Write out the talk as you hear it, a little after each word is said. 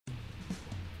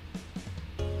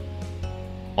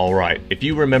Alright, if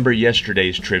you remember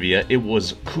yesterday's trivia, it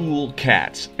was cool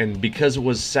cats, and because it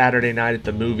was Saturday night at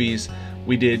the movies,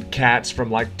 we did cats from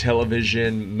like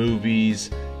television, movies,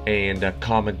 and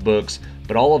comic books,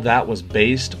 but all of that was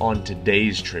based on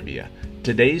today's trivia.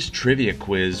 Today's trivia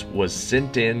quiz was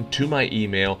sent in to my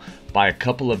email by a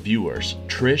couple of viewers,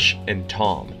 Trish and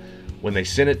Tom. When they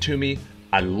sent it to me,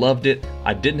 I loved it.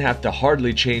 I didn't have to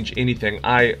hardly change anything.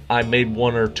 I made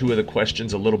one or two of the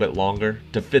questions a little bit longer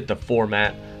to fit the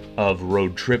format of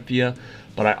RoadTripVia,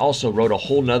 but I also wrote a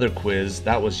whole nother quiz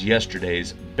that was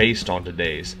yesterday's based on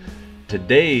today's.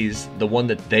 Today's, the one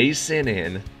that they sent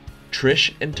in,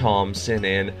 Trish and Tom sent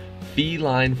in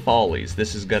Feline Follies.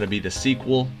 This is going to be the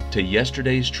sequel to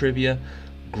yesterday's trivia.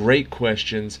 Great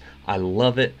questions. I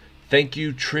love it. Thank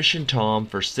you, Trish and Tom,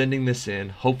 for sending this in.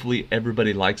 Hopefully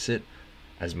everybody likes it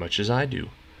as much as I do.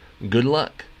 Good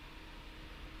luck.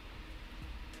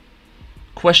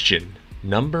 Question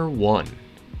number 1.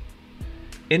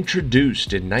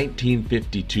 Introduced in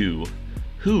 1952,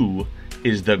 who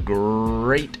is the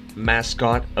great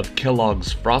mascot of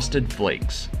Kellogg's Frosted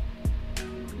Flakes?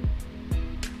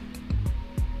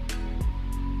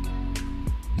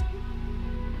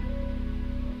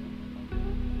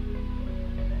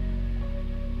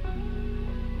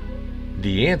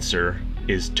 The answer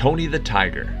is Tony the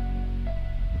Tiger.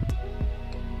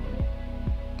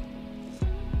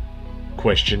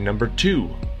 Question number 2.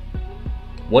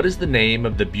 What is the name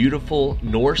of the beautiful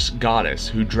Norse goddess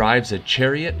who drives a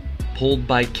chariot pulled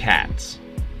by cats?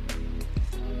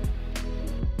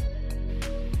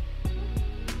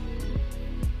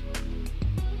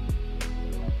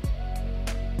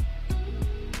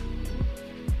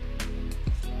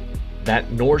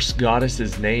 That Norse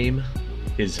goddess's name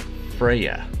is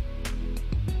Freya.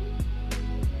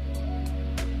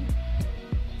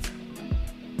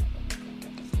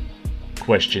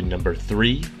 Question number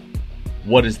 3.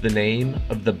 What is the name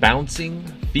of the bouncing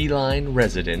feline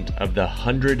resident of the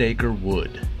 100-Acre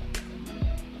Wood?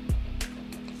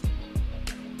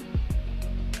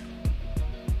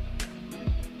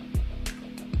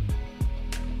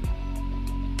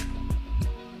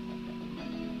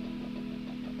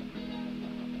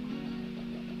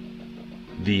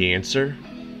 The answer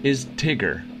is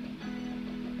Tigger.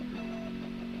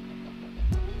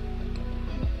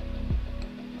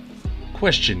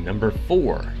 Question number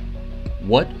 4.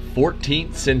 What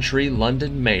 14th century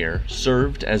London mayor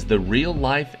served as the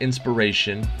real-life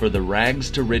inspiration for the rags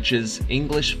to riches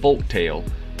English folktale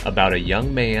about a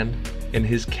young man and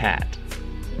his cat?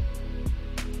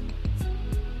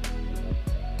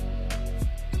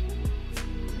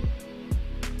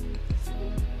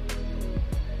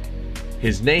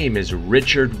 His name is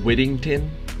Richard Whittington.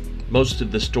 Most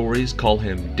of the stories call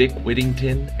him Dick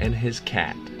Whittington and his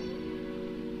cat.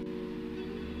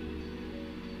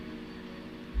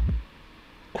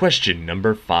 Question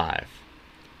number 5.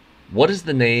 What is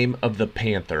the name of the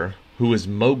panther who is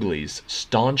Mowgli's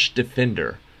staunch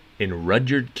defender in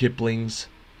Rudyard Kipling's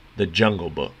The Jungle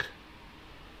Book?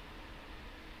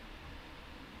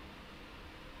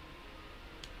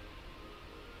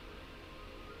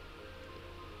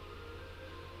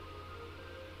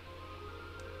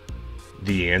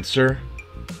 The answer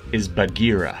is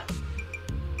Bagheera.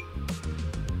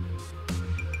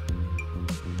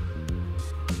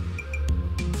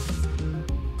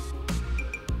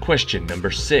 Question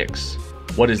number 6.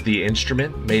 What is the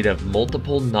instrument made of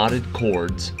multiple knotted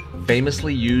cords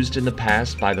famously used in the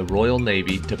past by the Royal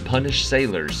Navy to punish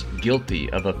sailors guilty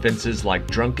of offenses like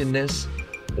drunkenness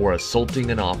or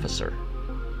assaulting an officer?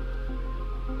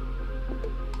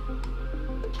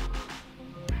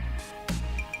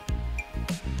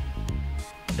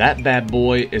 That bad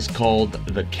boy is called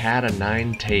the Cat o'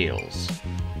 Nine Tails.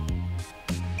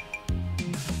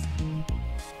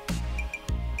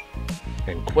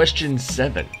 And question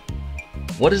 7.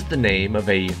 What is the name of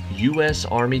a U.S.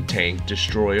 Army tank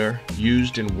destroyer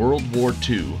used in World War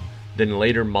II, then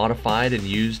later modified and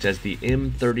used as the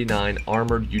M39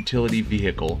 armored utility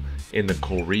vehicle in the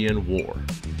Korean War?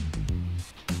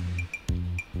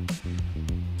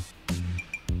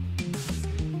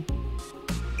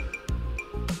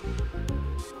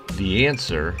 The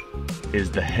answer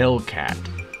is the Hellcat.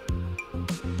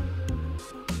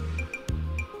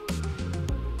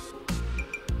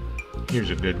 Here's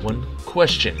a good one.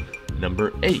 Question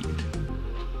number 8.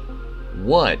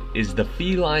 What is the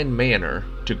feline manner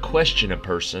to question a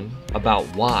person about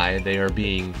why they are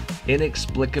being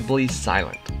inexplicably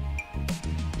silent?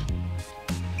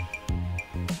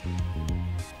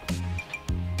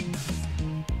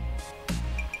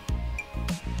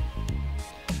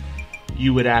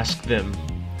 You would ask them,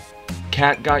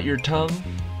 "Cat got your tongue?"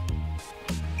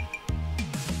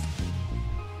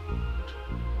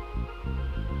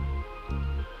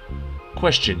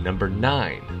 Question number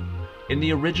 9. In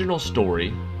the original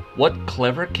story, what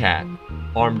clever cat,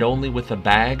 armed only with a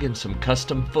bag and some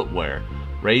custom footwear,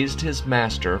 raised his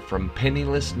master from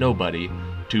penniless nobody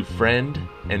to friend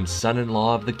and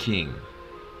son-in-law of the king?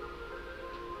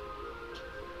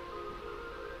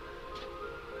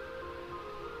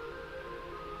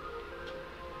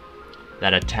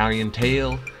 That Italian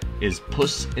tale is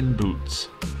Puss in Boots.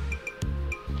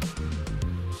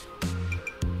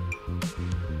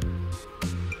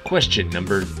 Question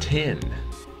number 10.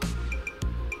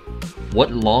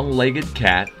 What long-legged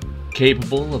cat,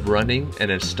 capable of running an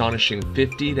astonishing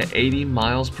 50 to 80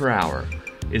 miles per hour,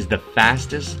 is the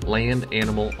fastest land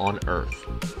animal on Earth?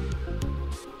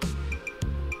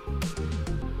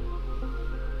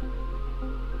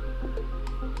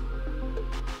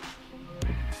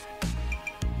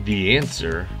 The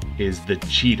answer is the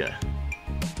cheetah.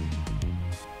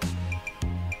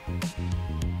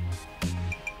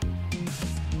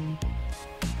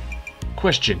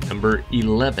 Question number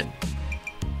 11.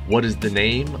 What is the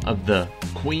name of the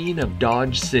Queen of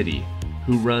Dodge City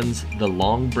who runs the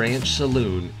Long Branch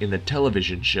Saloon in the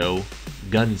television show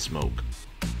Gunsmoke?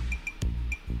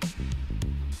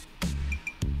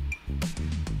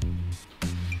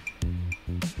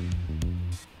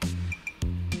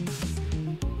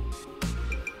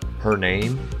 Her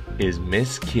name is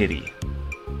Miss Kitty.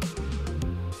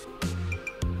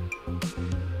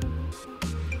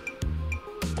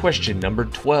 Question number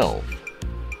 12.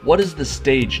 What is the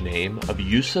stage name of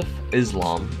Yusuf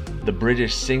Islam, the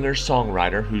British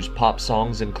singer-songwriter whose pop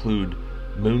songs include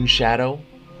Moonshadow,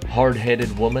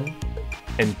 Hard-Headed Woman,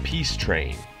 and Peace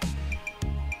Train?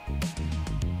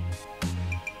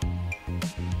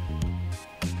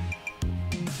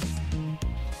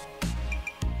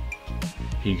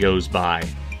 He goes by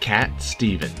Cat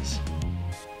Stevens.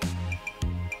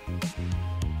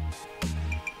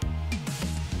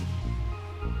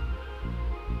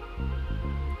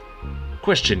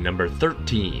 Question number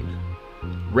 13.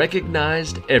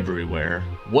 Recognized everywhere,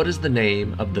 what is the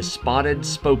name of the spotted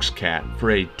spokes cat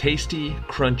for a tasty,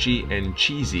 crunchy, and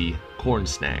cheesy corn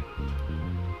snack?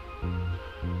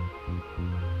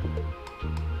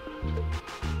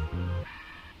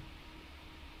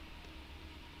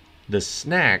 The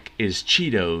snack is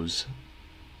Cheetos.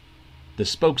 The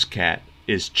spokes cat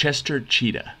is Chester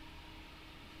Cheetah.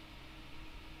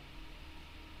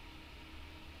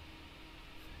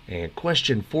 And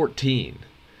question 14.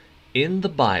 In the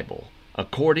Bible,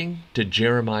 according to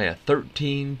Jeremiah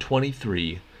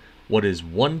 13:23, what is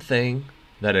one thing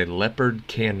that a leopard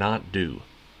cannot do?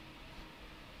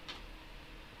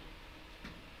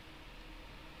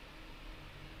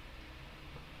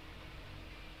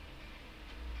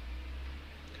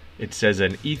 It says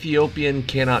an Ethiopian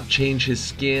cannot change his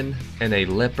skin and a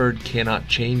leopard cannot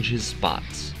change his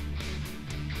spots.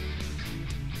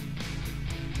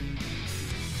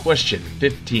 Question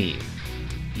 15.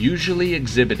 Usually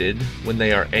exhibited when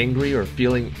they are angry or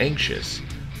feeling anxious,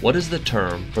 what is the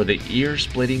term for the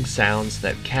ear-splitting sounds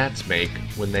that cats make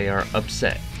when they are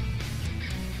upset?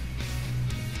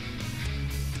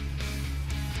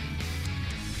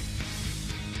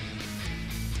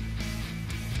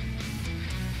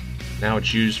 Now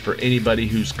it's used for anybody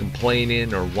who's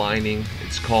complaining or whining.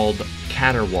 It's called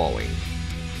caterwauling.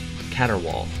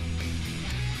 Caterwaul.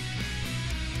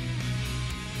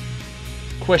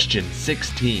 Question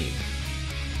 16.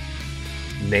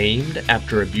 Named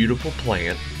after a beautiful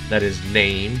plant that is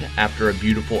named after a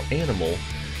beautiful animal,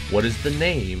 what is the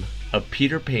name of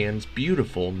Peter Pan's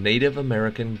beautiful Native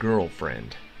American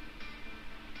girlfriend?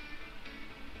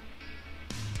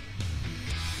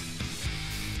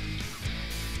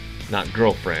 Not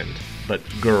girlfriend, but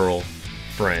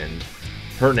girl-friend.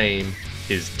 Her name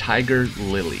is Tiger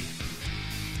Lily.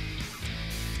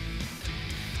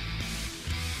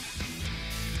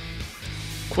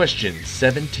 Question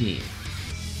 17.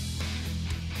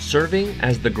 Serving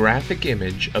as the graphic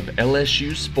image of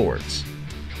LSU sports,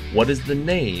 what is the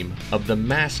name of the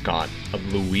mascot of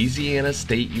Louisiana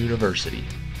State University?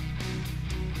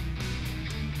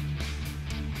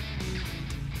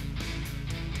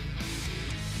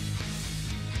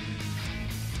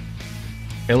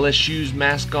 LSU's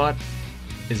mascot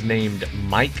is named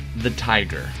Mike the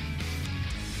Tiger.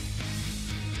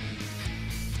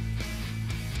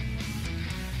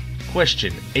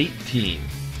 Question 18.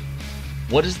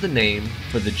 What is the name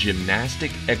for the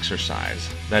gymnastic exercise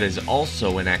that is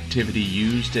also an activity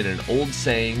used in an old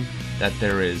saying that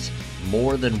there is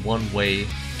more than one way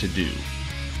to do?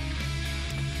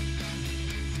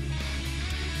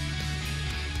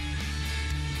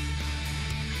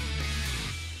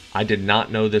 I did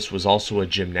not know this was also a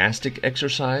gymnastic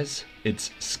exercise.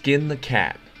 It's skin the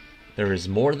cat. There is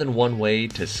more than one way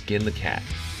to skin the cat.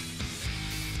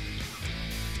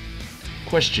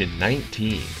 Question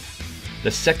 19.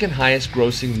 The second highest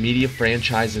grossing media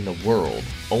franchise in the world,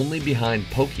 only behind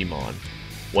Pokemon.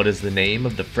 What is the name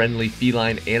of the friendly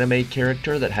feline anime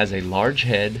character that has a large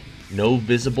head, no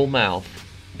visible mouth,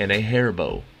 and a hair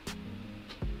bow?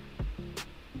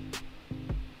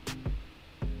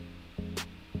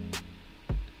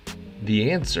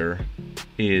 The answer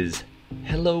is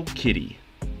Hello Kitty.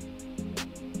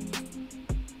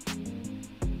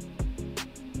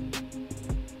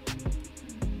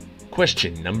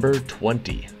 Question number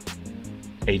 20.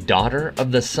 A daughter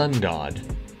of the sun god,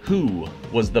 who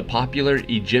was the popular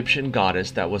Egyptian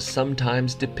goddess that was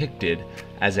sometimes depicted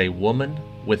as a woman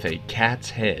with a cat's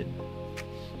head?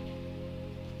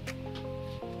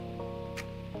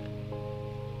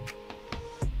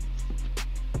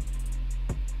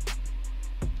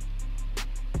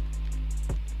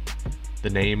 The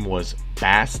name was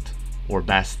Bast or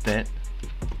Bastet.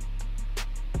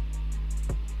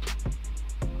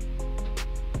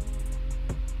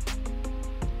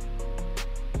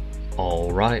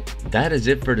 Alright, that is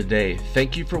it for today.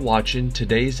 Thank you for watching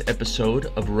today's episode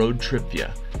of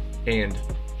RoadTripVia. And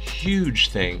huge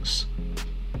thanks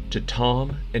to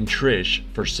Tom and Trish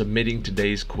for submitting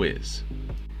today's quiz.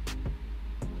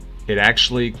 It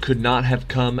actually could not have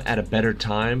come at a better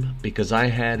time because I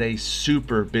had a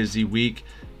super busy week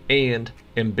and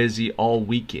am busy all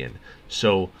weekend.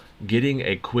 So getting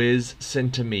a quiz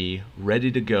sent to me ready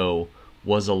to go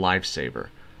was a lifesaver,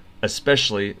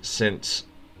 especially since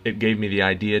it gave me the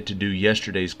idea to do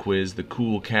yesterday's quiz, the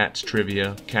cool cats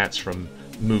trivia, cats from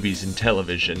movies and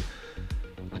television.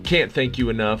 I can't thank you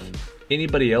enough.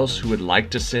 Anybody else who would like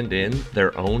to send in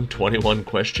their own 21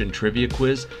 question trivia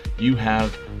quiz, you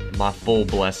have my full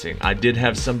blessing. I did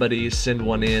have somebody send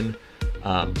one in,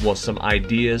 some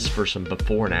ideas for some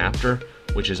before and after,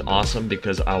 which is awesome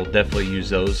because I'll definitely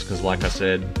use those because like I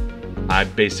said, I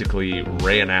basically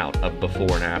ran out of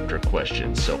before and after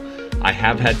questions. So I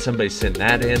have had somebody send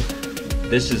that in.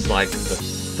 This is like the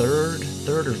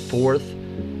third or fourth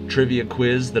trivia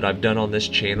quiz that I've done on this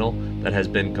channel that has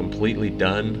been completely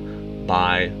done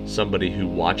by somebody who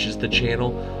watches the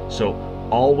channel. So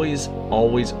always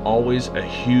a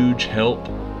huge help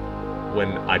when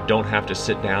I don't have to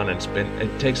sit down and spend,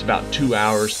 it takes about 2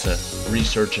 hours to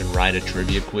research and write a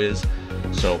trivia quiz.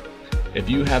 So if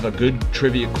you have a good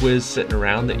trivia quiz sitting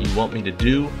around that you want me to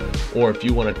do, or if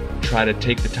you want to try to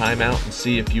take the time out and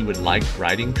see if you would like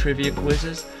writing trivia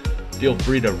quizzes, feel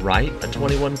free to write a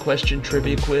 21 question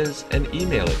trivia quiz and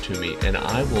email it to me, and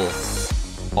I will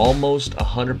almost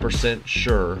 100%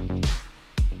 sure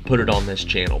put it on this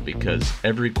channel, because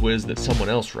every quiz that someone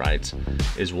else writes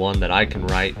is one that I can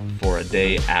write for a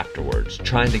day afterwards,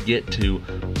 trying to get to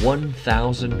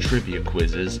 1,000 trivia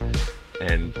quizzes.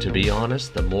 And to be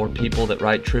honest, the more people that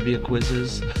write trivia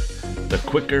quizzes, the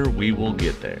quicker we will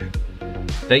get there.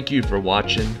 Thank you for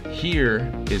watching.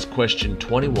 Here is question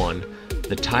 21,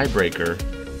 the tiebreaker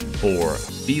for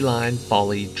Feline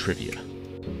Folly Trivia.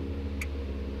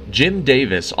 Jim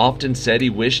Davis often said he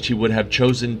wished he would have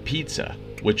chosen pizza,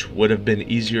 which would have been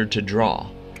easier to draw,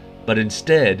 but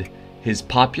instead, his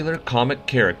popular comic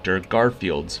character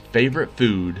Garfield's favorite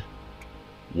food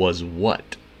was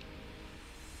what?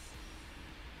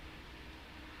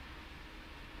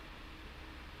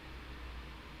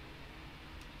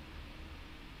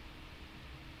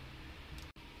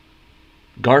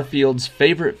 Garfield's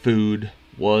favorite food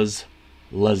was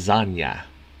lasagna.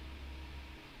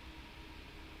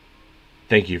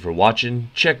 Thank you for watching.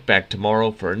 Check back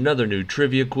tomorrow for another new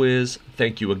trivia quiz.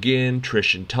 Thank you again,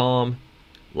 Trish and Tom.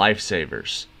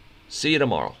 Lifesavers. See you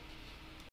tomorrow.